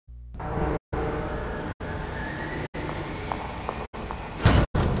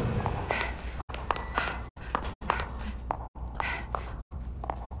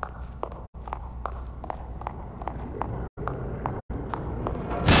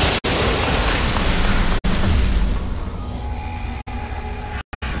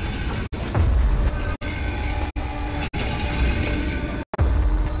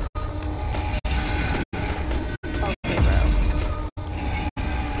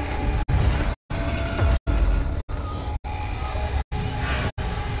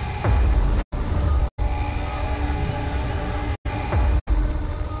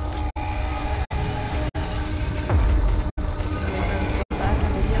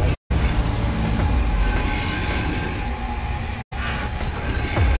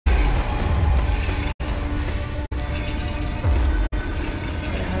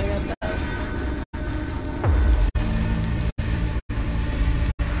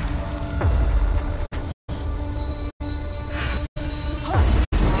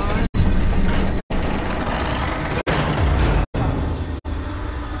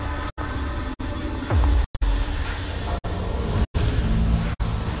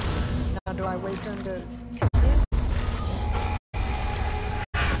do I wait for him to continue?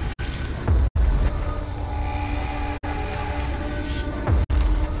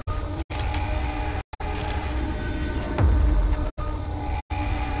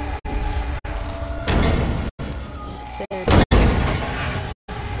 There it is.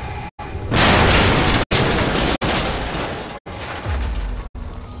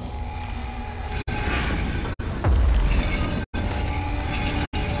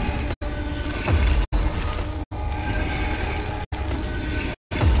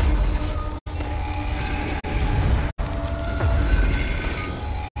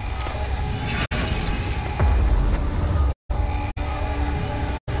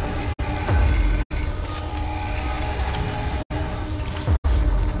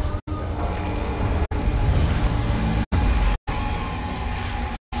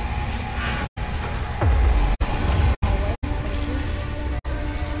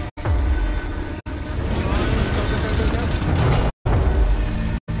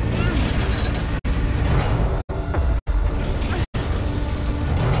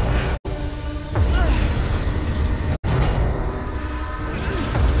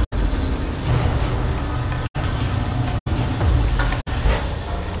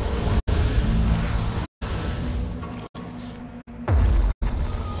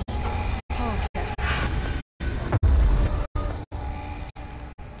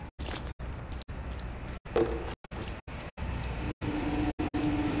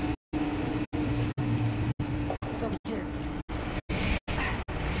 What's over here?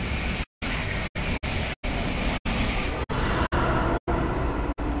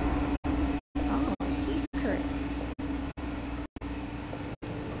 Oh, secret.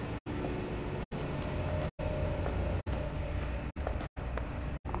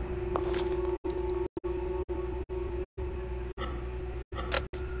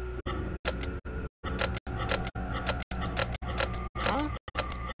 Huh?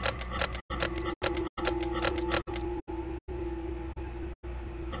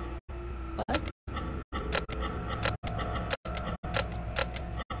 What?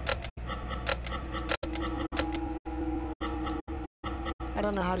 I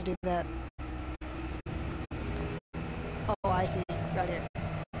don't know how to do that. Oh, I see. Right here.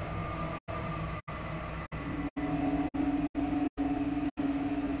 Okay,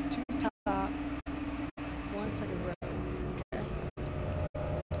 so two top, one second row. Okay.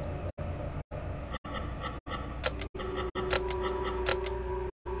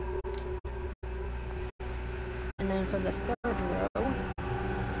 And then for the third row,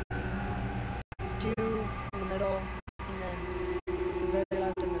 two in the middle, and then the very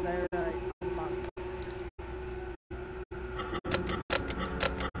left and the very right on the bottom.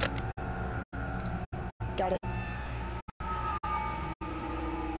 Got it.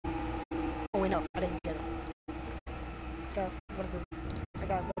 Oh wait, no, I didn't get it. I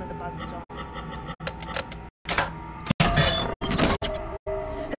got one of the buttons wrong.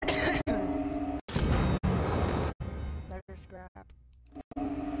 Let us grab.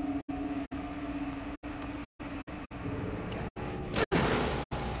 Okay.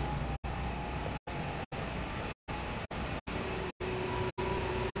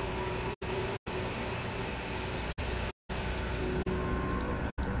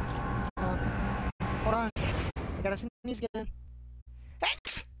 Hold on. I gotta sneeze again.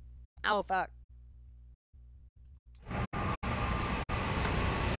 Oh fuck.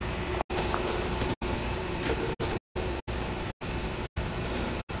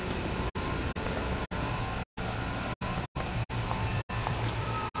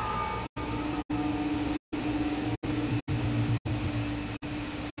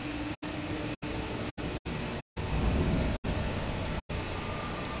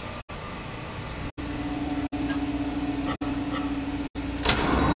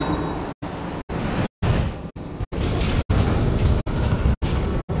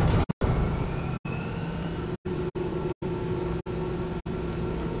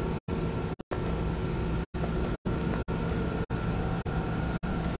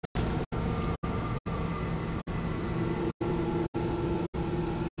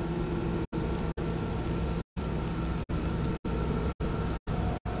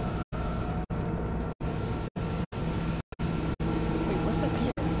 What's up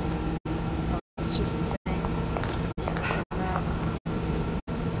here? Oh, it's just the same. Yeah, same route.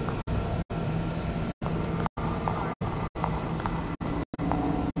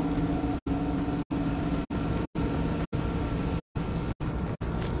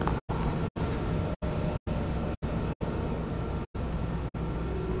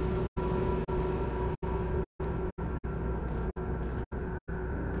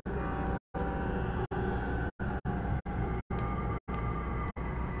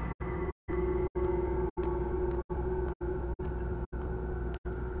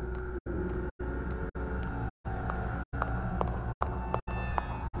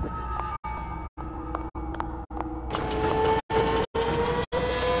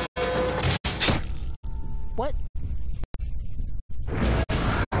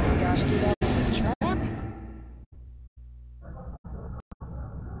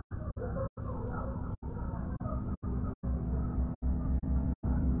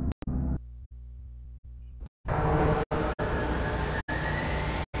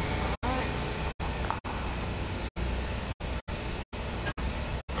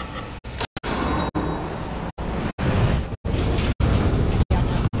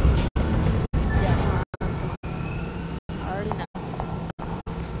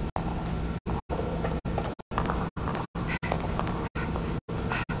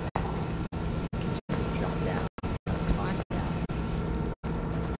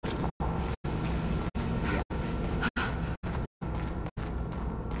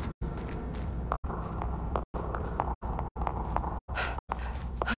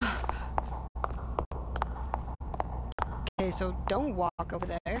 Okay, so don't walk over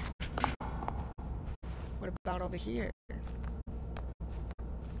there. What about over here?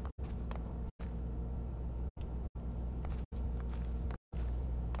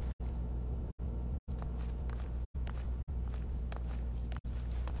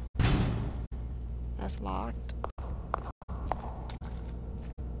 That's locked.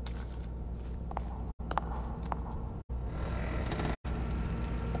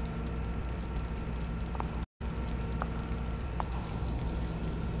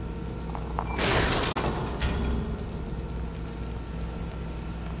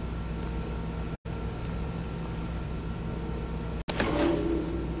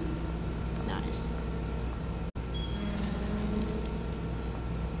 Nice.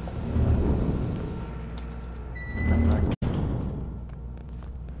 What the fuck?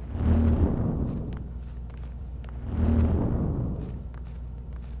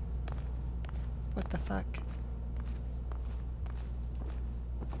 What the fuck?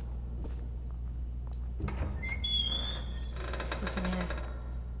 What's in here?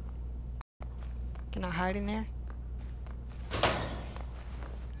 Can I hide in there?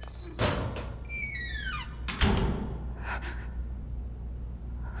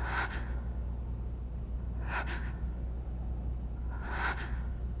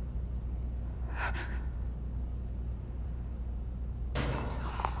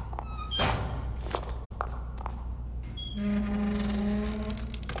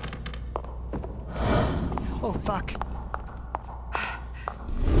 Oh fuck.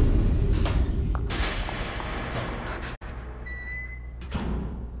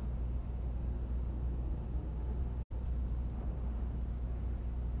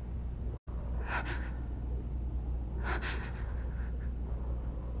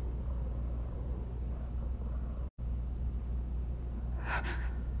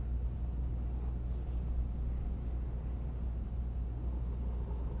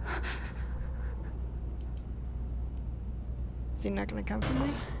 Is he not gonna come for me?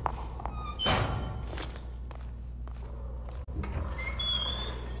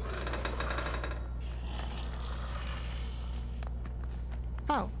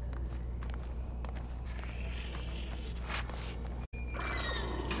 Oh.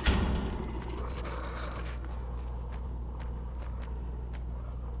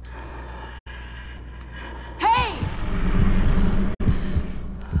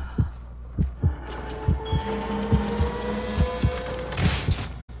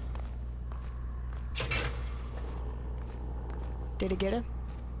 Did he get him?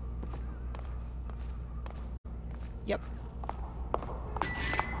 Yep.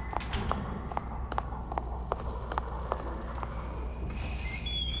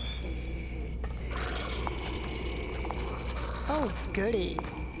 Oh, goody.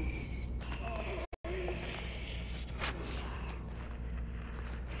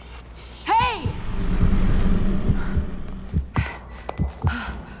 Hey!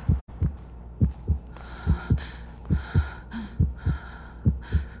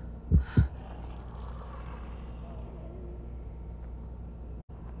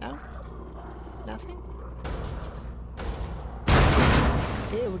 No? Nothing?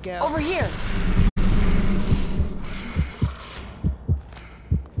 Here we go. Over here!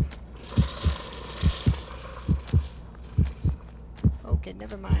 Okay,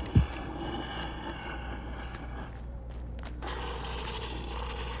 never mind.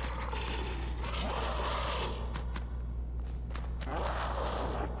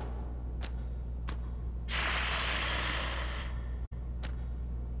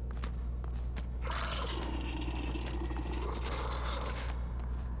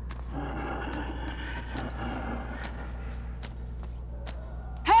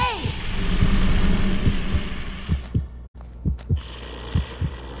 Hey!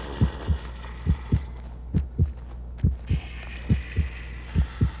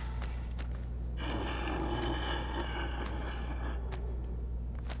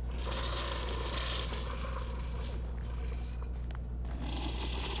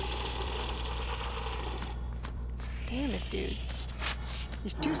 Damn it, dude.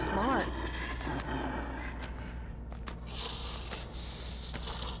 He's too smart.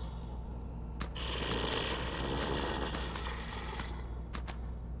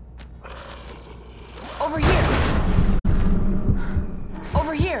 Over here!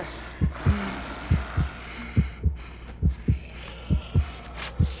 Over here!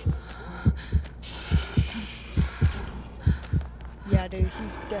 Yeah, dude,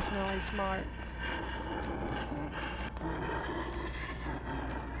 he's definitely smart.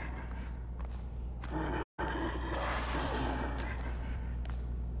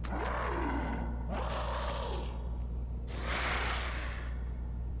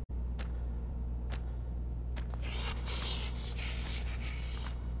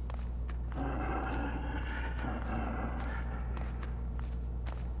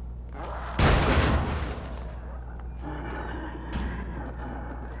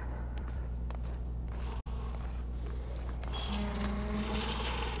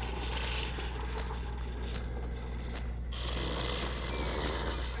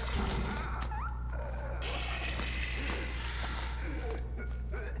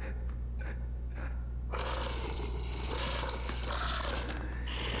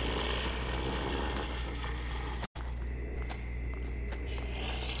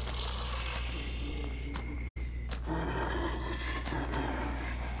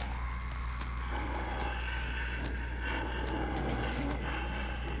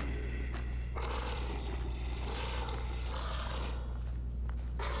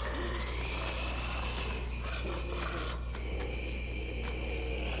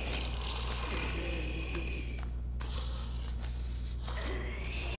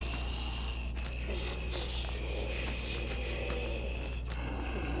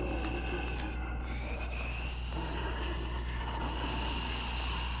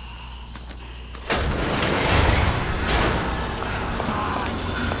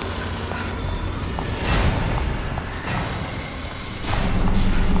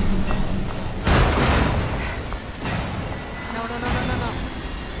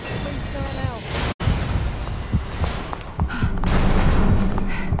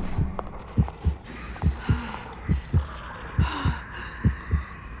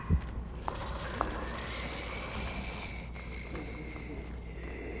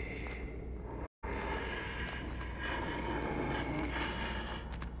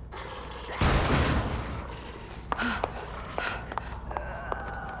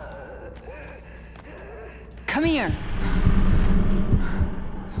 Come here.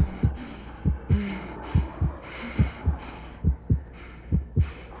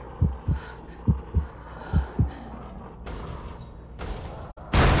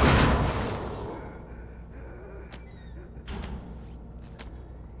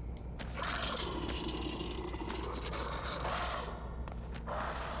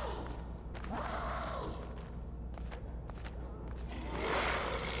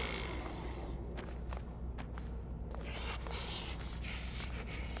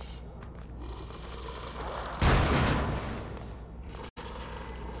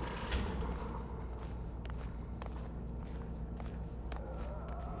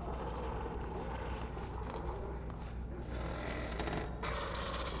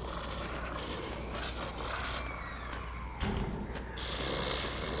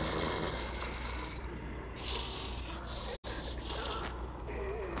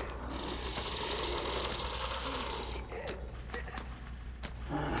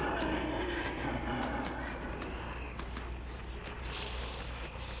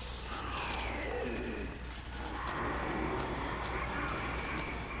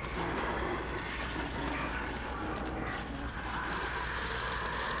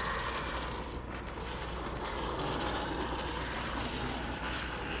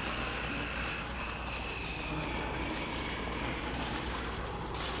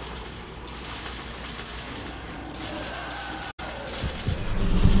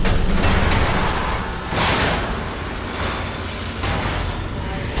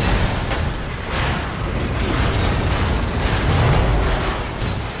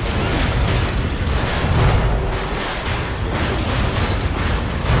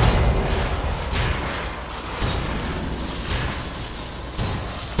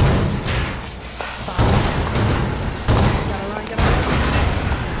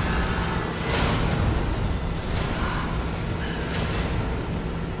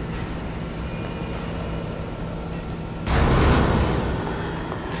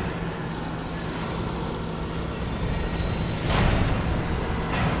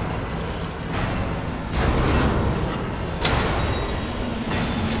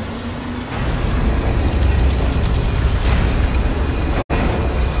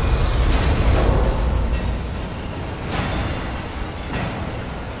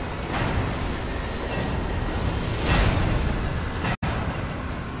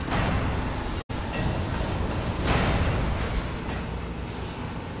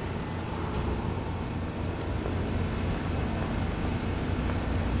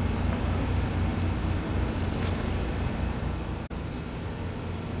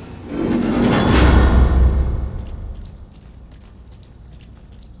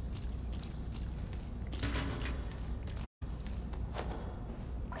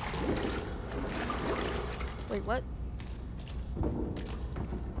 Wait, what?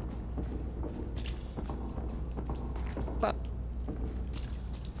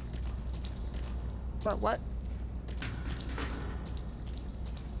 But what?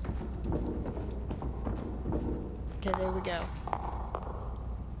 Okay, there we go.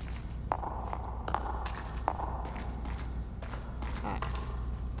 Alright.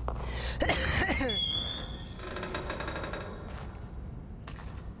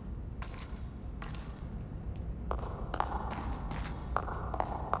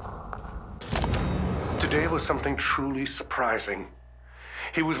 Today was something truly surprising.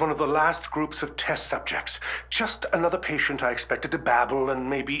 He was one of the last groups of test subjects. Just another patient I expected to babble and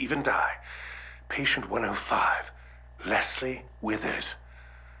maybe even die. Patient 105, Leslie Withers.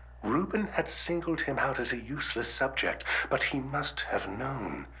 Reuben had singled him out as a useless subject, but he must have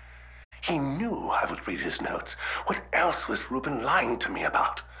known. He knew I would read his notes. What else was Reuben lying to me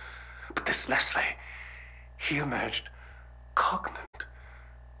about? But this Leslie, he emerged cognate,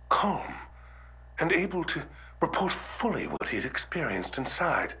 calm, and able to report fully what he had experienced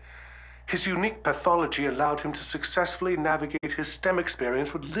inside. His unique pathology allowed him to successfully navigate his STEM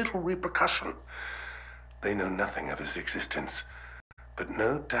experience with little repercussion. They know nothing of his existence, but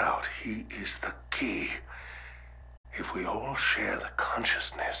no doubt he is the key. If we all share the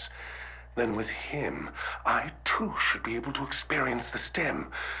consciousness, then with him, I too should be able to experience the STEM,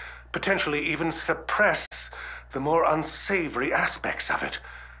 potentially even suppress the more unsavory aspects of it.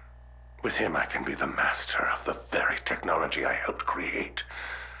 With him, I can be the master of the very technology I helped create.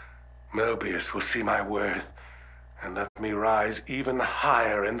 Mobius will see my worth and let me rise even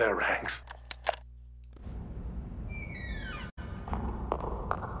higher in their ranks.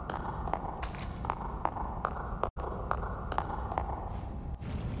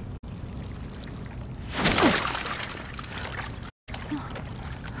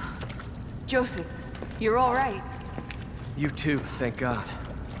 Joseph, You're all right. You too, thank God.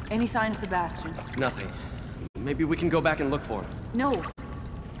 Any sign of Sebastian? Nothing. Maybe we can go back and look for him. No.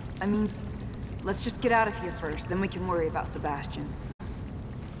 I mean, let's just get out of here first, then we can worry about Sebastian.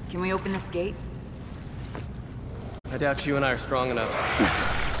 Can we open this gate? I doubt you and I are strong enough.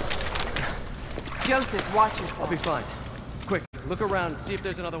 Joseph, watch yourself. I'll be fine. Quick, look around, see if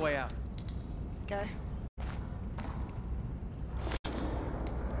there's another way out. Okay.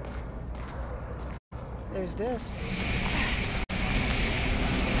 There's this.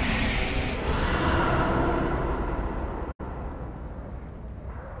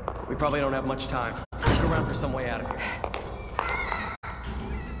 We probably don't have much time. Look around for some way out of here.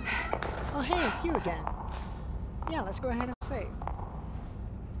 Oh, hey, it's you again. Yeah, let's go ahead and save.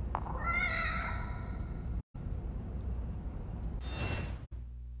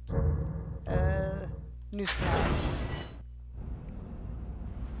 New slide.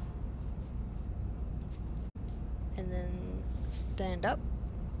 And then stand up.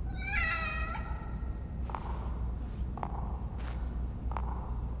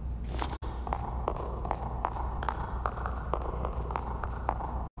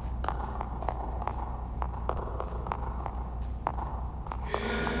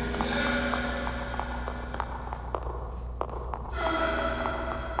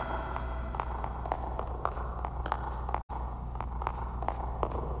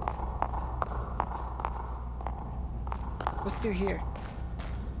 What's through here?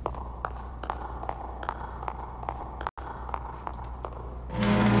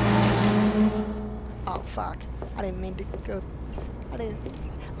 Oh fuck. I didn't mean to go. I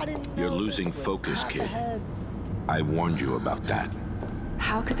didn't know. You're losing this was focus, path kid. ahead. I warned you about that.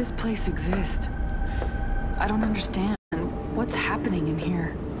 How could this place exist? I don't understand. What's happening in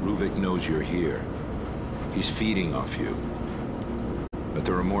here? Ruvik knows you're here. He's feeding off you. But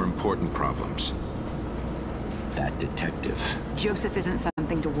there are more important problems. That detective. Joseph isn't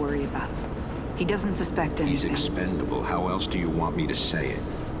something to worry about. He doesn't suspect He's anything. expendable. How else do you want me to say it?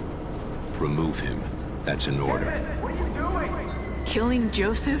 Remove him. That's an order. What are you doing? Killing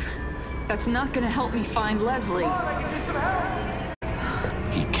Joseph? That's not gonna help me find Leslie.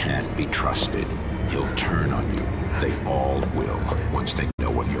 He can't be trusted. He'll turn on you. They all will, once they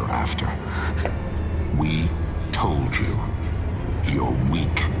know what you're after. We told you. You're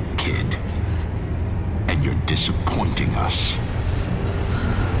weak, kid. And you're disappointing us.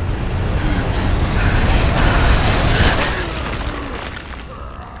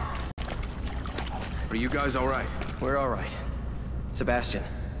 Are you guys all right? We're all right. Sebastian,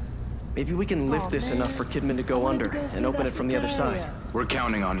 maybe we can lift this enough for Kidman to go under and open it from the other side. We're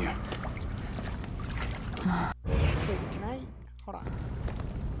counting on you. Wait, can I? Hold on.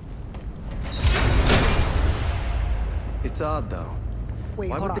 It's odd, though. Wait,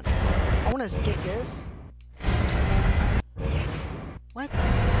 Why hold would on. I want to skip this. What?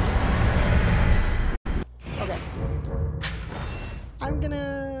 Okay. I'm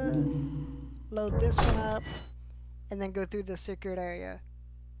gonna load this one up and then go through the secret area.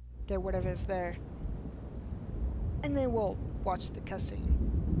 Get whatever is there. And then we'll watch the cutscene.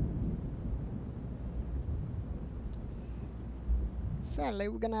 Sadly,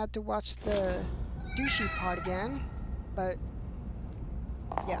 we're gonna have to watch the douchey part again, but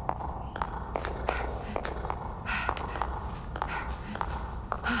yeah.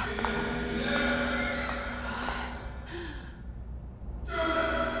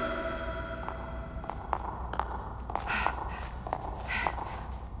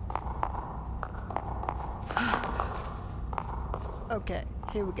 Okay,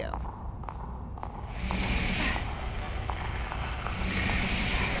 here we go.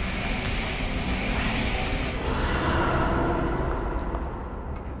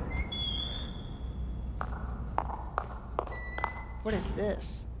 What is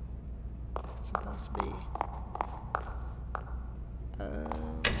this? It's supposed to be.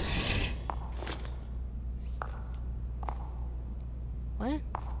 What?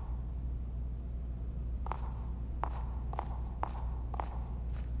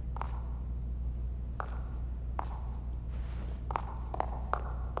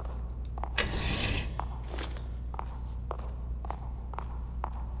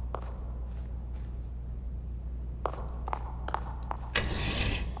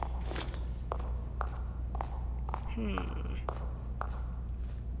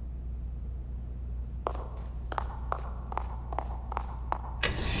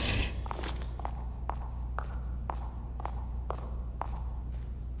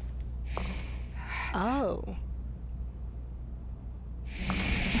 Oh.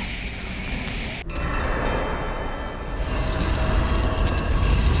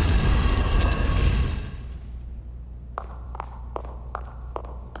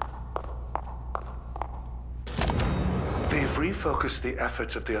 refocus the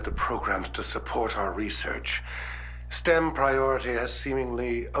efforts of the other programs to support our research, STEM priority has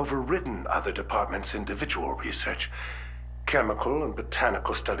seemingly overridden other departments' individual research. Chemical and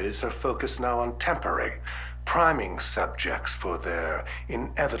botanical studies are focused now on temporary, priming subjects for their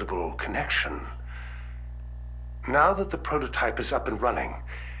inevitable connection. Now that the prototype is up and running,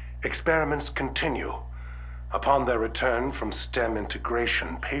 experiments continue. Upon their return from STEM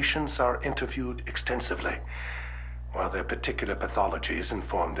integration, patients are interviewed extensively. While their particular pathologies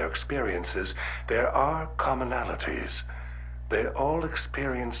inform their experiences, there are commonalities. They all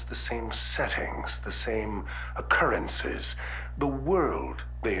experience the same settings, the same occurrences. The world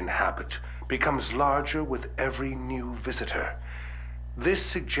they inhabit becomes larger with every new visitor. This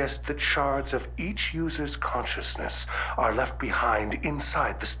suggests that shards of each user's consciousness are left behind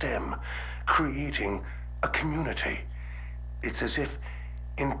inside the stem, creating a community. It's as if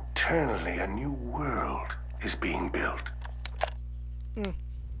internally a new world is being built.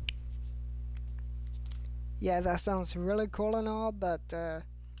 Yeah, that sounds really cool and all, but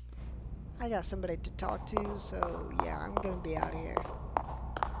I got somebody to talk to, so yeah, I'm gonna be out of here.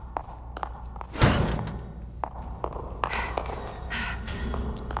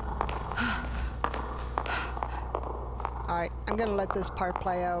 Alright, I'm gonna let this part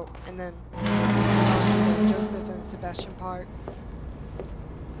play out, and then Joseph and Sebastian part.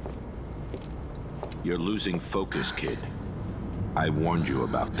 You're losing focus, kid. I warned you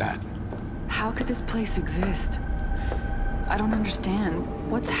about that. How could this place exist? I don't understand.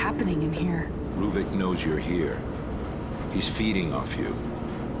 What's happening in here? Ruvik knows you're here. He's feeding off you.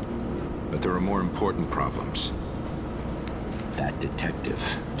 But there are more important problems. That detective.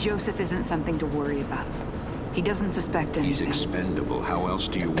 Joseph isn't something to worry about. He doesn't suspect anything. He's expendable. How else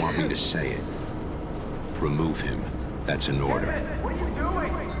do you want me to say it? Remove him. That's an order. What are you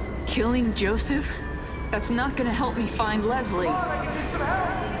doing? Killing Joseph? That's not gonna help me find Leslie.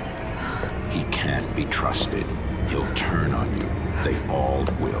 He can't be trusted. He'll turn on you. They all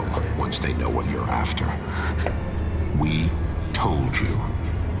will, once they know what you're after. We told you.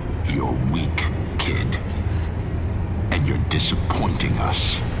 You're weak, kid. And you're disappointing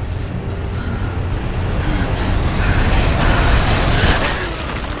us.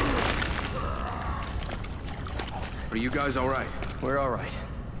 Are you guys all right? We're all right.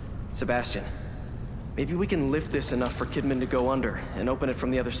 Sebastian, maybe we can lift this enough for Kidman to go under and open it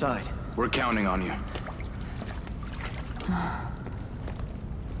from the other side. We're counting on you.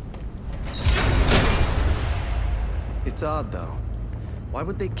 It's odd, though. Why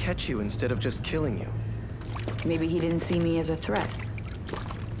would they catch you instead of just killing you? Maybe he didn't see me as a threat.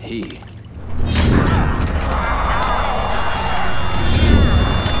 He.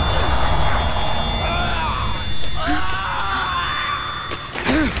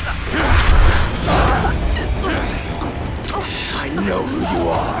 I know who you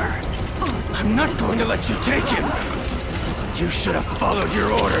are. I'm not going to let you take him. You should have followed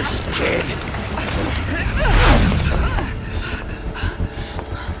your orders, kid.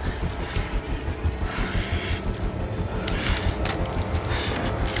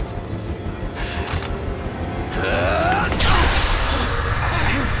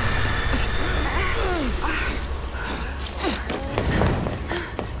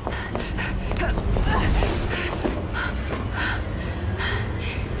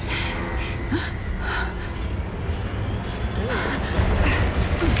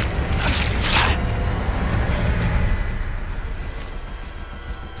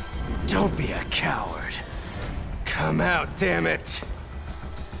 Don't be a coward. Come out, damn it.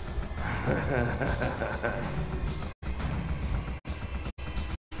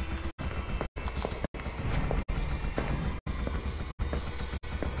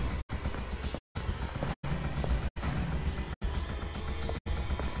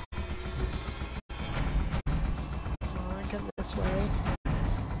 Come this way.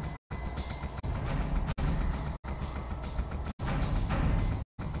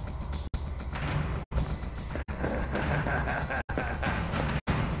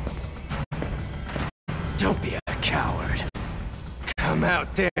 Don't be a coward. Come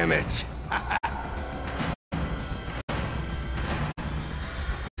out, damn it.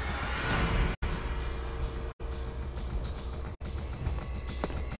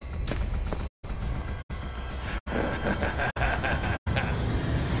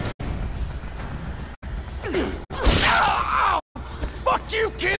 Fuck you,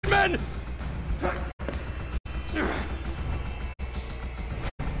 Kidman!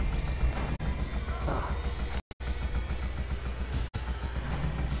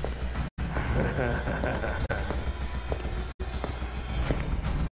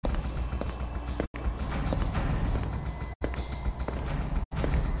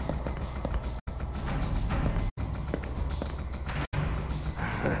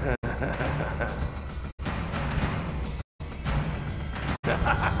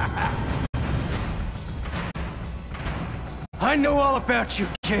 I know all about you,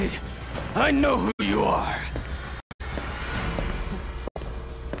 kid. I know who you are.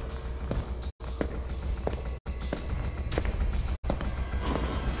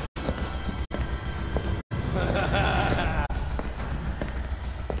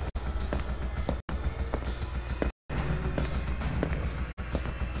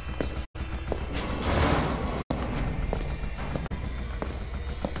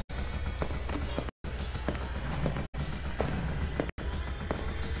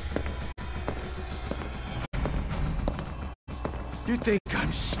 You think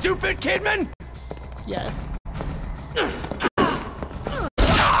I'm stupid, Kidman? Yes.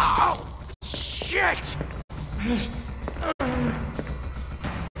 Oh, shit!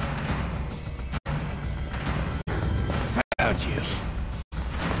 Found you.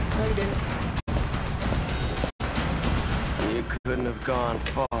 No, you didn't. You couldn't have gone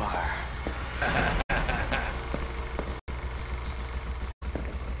far.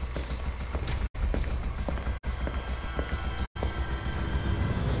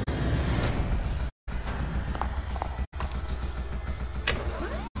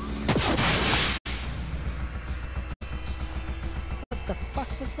 What the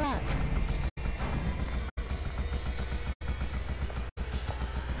fuck was that?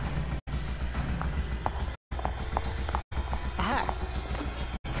 Aha!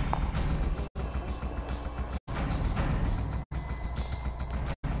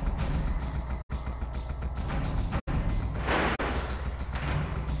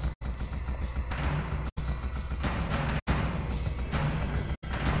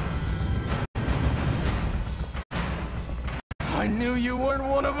 I knew you weren't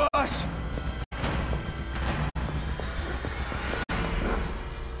one of us!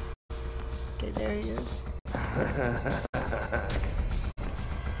 Okay, there he is.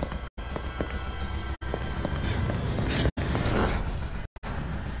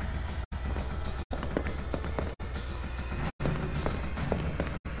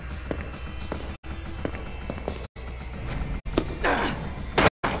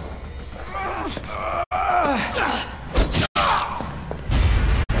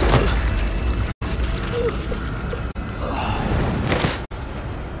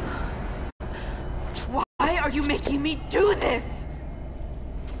 Why are you making me do this?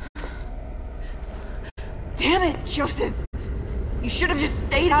 Damn it, Joseph! You should have just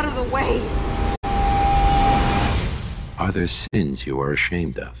stayed out of the way. Are there sins you are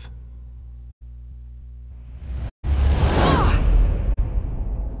ashamed of?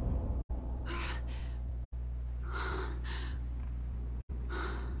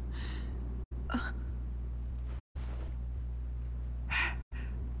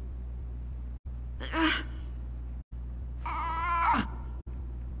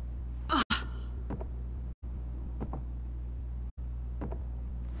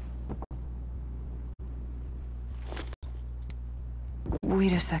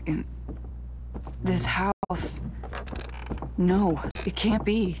 Wait a second. This house... No, it can't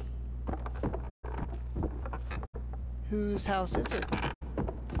be. Whose house is it?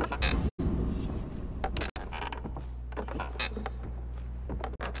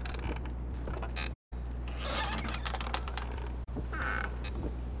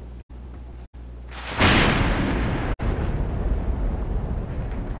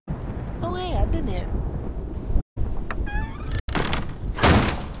 Oh hey, I've been here.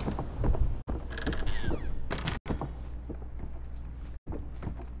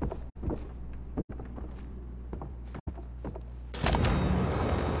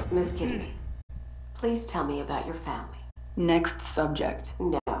 Miss Kennedy, please tell me about your family. Next subject.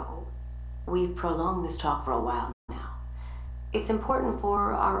 No. We've prolonged this talk for a while now. It's important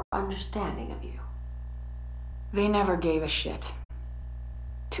for our understanding of you. They never gave a shit.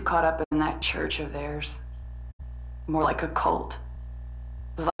 Too caught up in that church of theirs. More like a cult.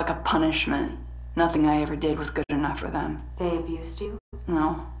 It was like a punishment. Nothing I ever did was good enough for them. They abused you?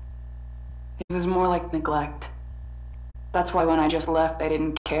 No. It was more like neglect. That's why when I just left, they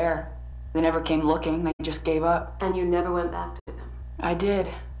didn't care. They never came looking, they just gave up. And you never went back to them? I did.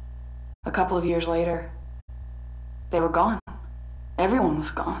 A couple of years later. They were gone. Everyone was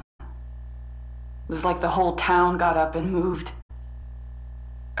gone. It was like the whole town got up and moved.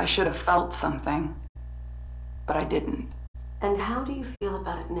 I should have felt something, but I didn't. And how do you feel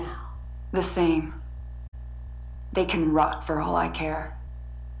about it now? The same. They can rot for all I care.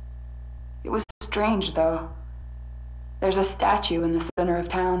 It was strange, though. There's a statue in the center of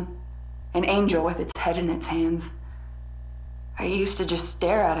town. An angel with its head in its hands. I used to just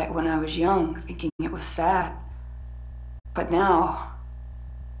stare at it when I was young, thinking it was sad. But now,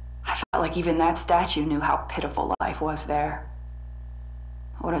 I felt like even that statue knew how pitiful life was there.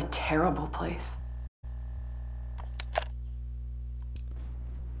 What a terrible place.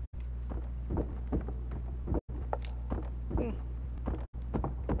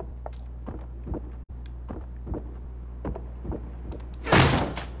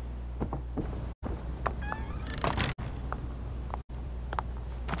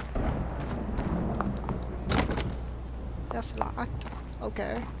 That's locked.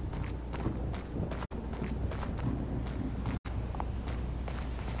 Okay.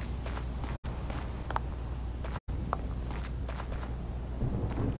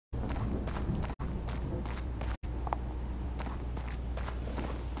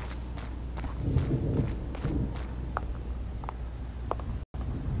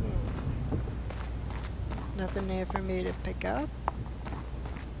 Nothing there for me to pick up.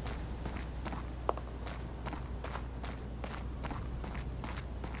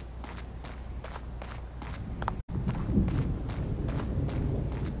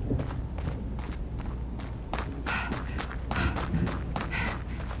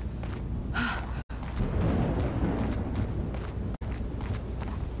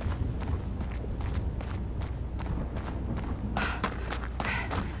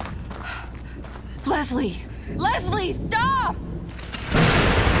 Leslie! Leslie, stop!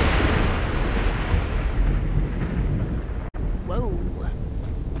 Whoa.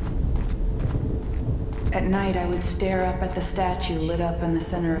 At night, I would stare up at the statue lit up in the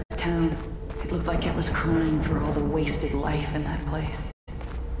center of town. It looked like it was crying for all the wasted life in that place.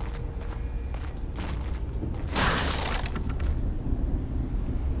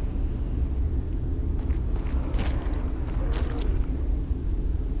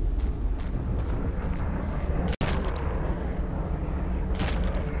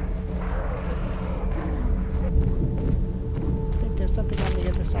 There's something on the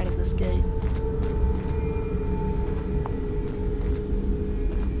other side of this gate.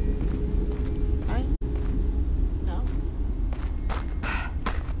 Right? No?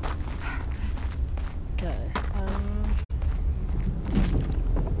 Okay,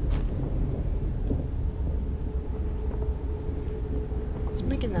 it's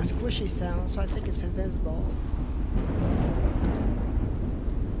making that squishy sound, so I think it's invisible.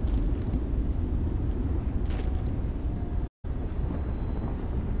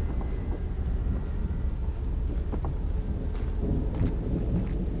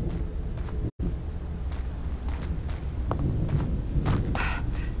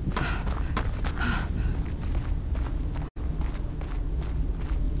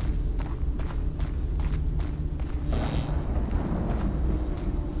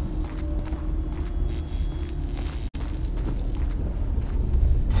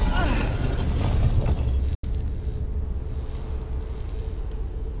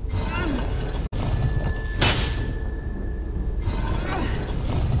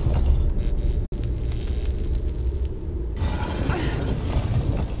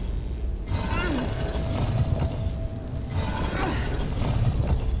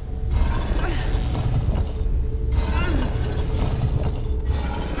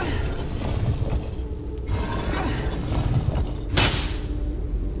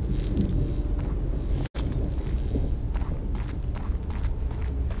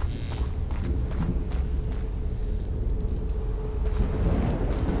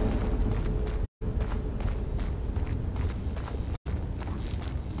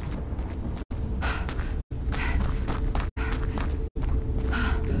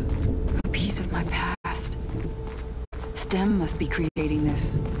 Of my past. Stem must be creating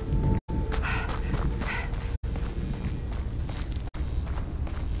this.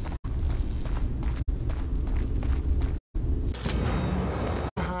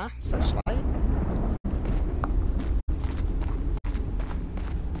 Such light.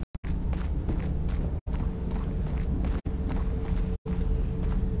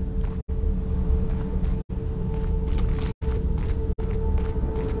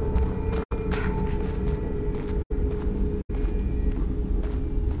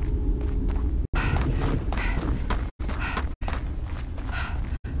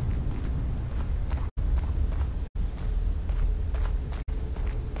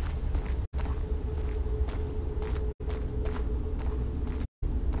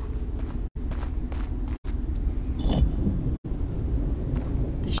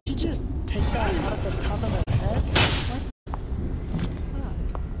 Just take that out of the top of her head? What the fuck?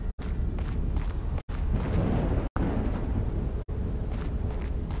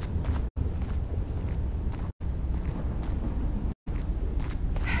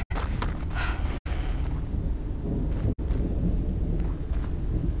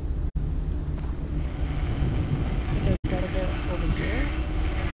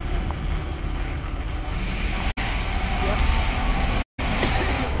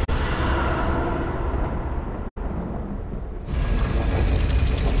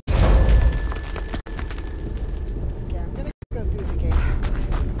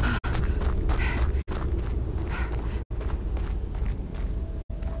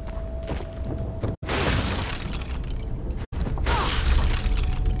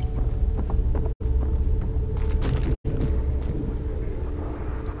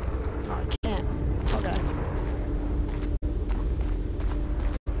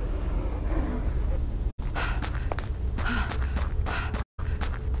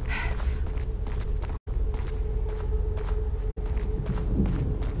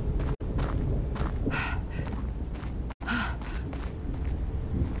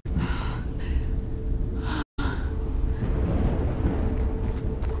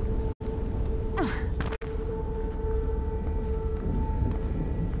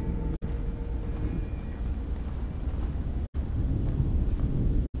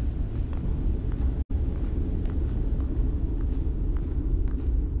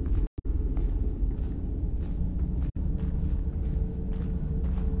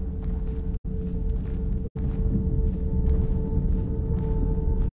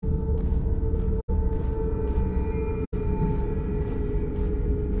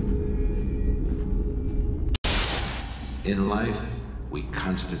 In life, we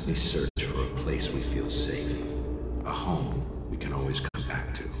constantly search for a place we feel safe, a home we can always come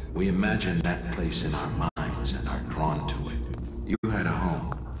back to. We imagine that place in our minds and are drawn to it. You had a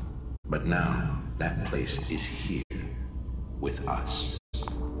home, but now that place is here with us.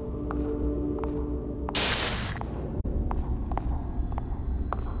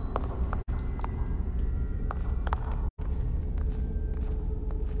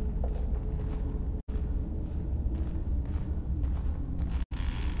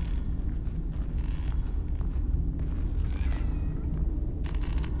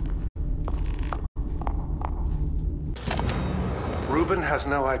 Reuben has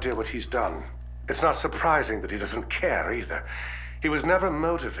no idea what he's done. It's not surprising that he doesn't care either. He was never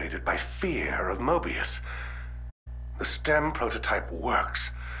motivated by fear of Mobius. The STEM prototype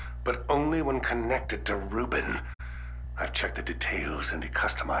works, but only when connected to Reuben. I've checked the details, and he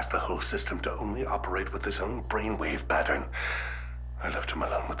customized the whole system to only operate with his own brainwave pattern. I left him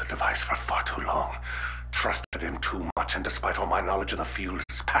alone with the device for far too long. Trusted him too much, and despite all my knowledge in the field,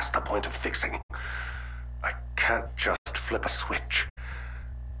 it's past the point of fixing. I can't just flip a switch.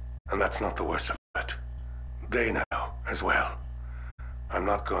 And that's not the worst of it. They know as well. I'm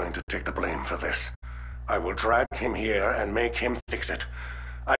not going to take the blame for this. I will drag him here and make him fix it.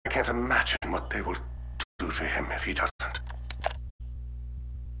 I can't imagine what they will do to him if he doesn't.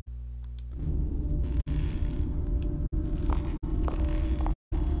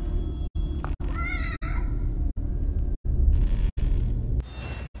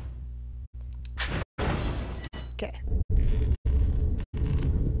 Okay.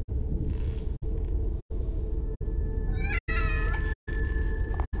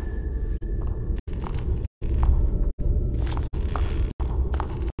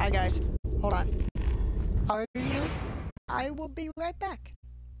 Hi guys, hold on. Are you? I will be right back.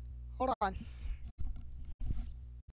 Hold on.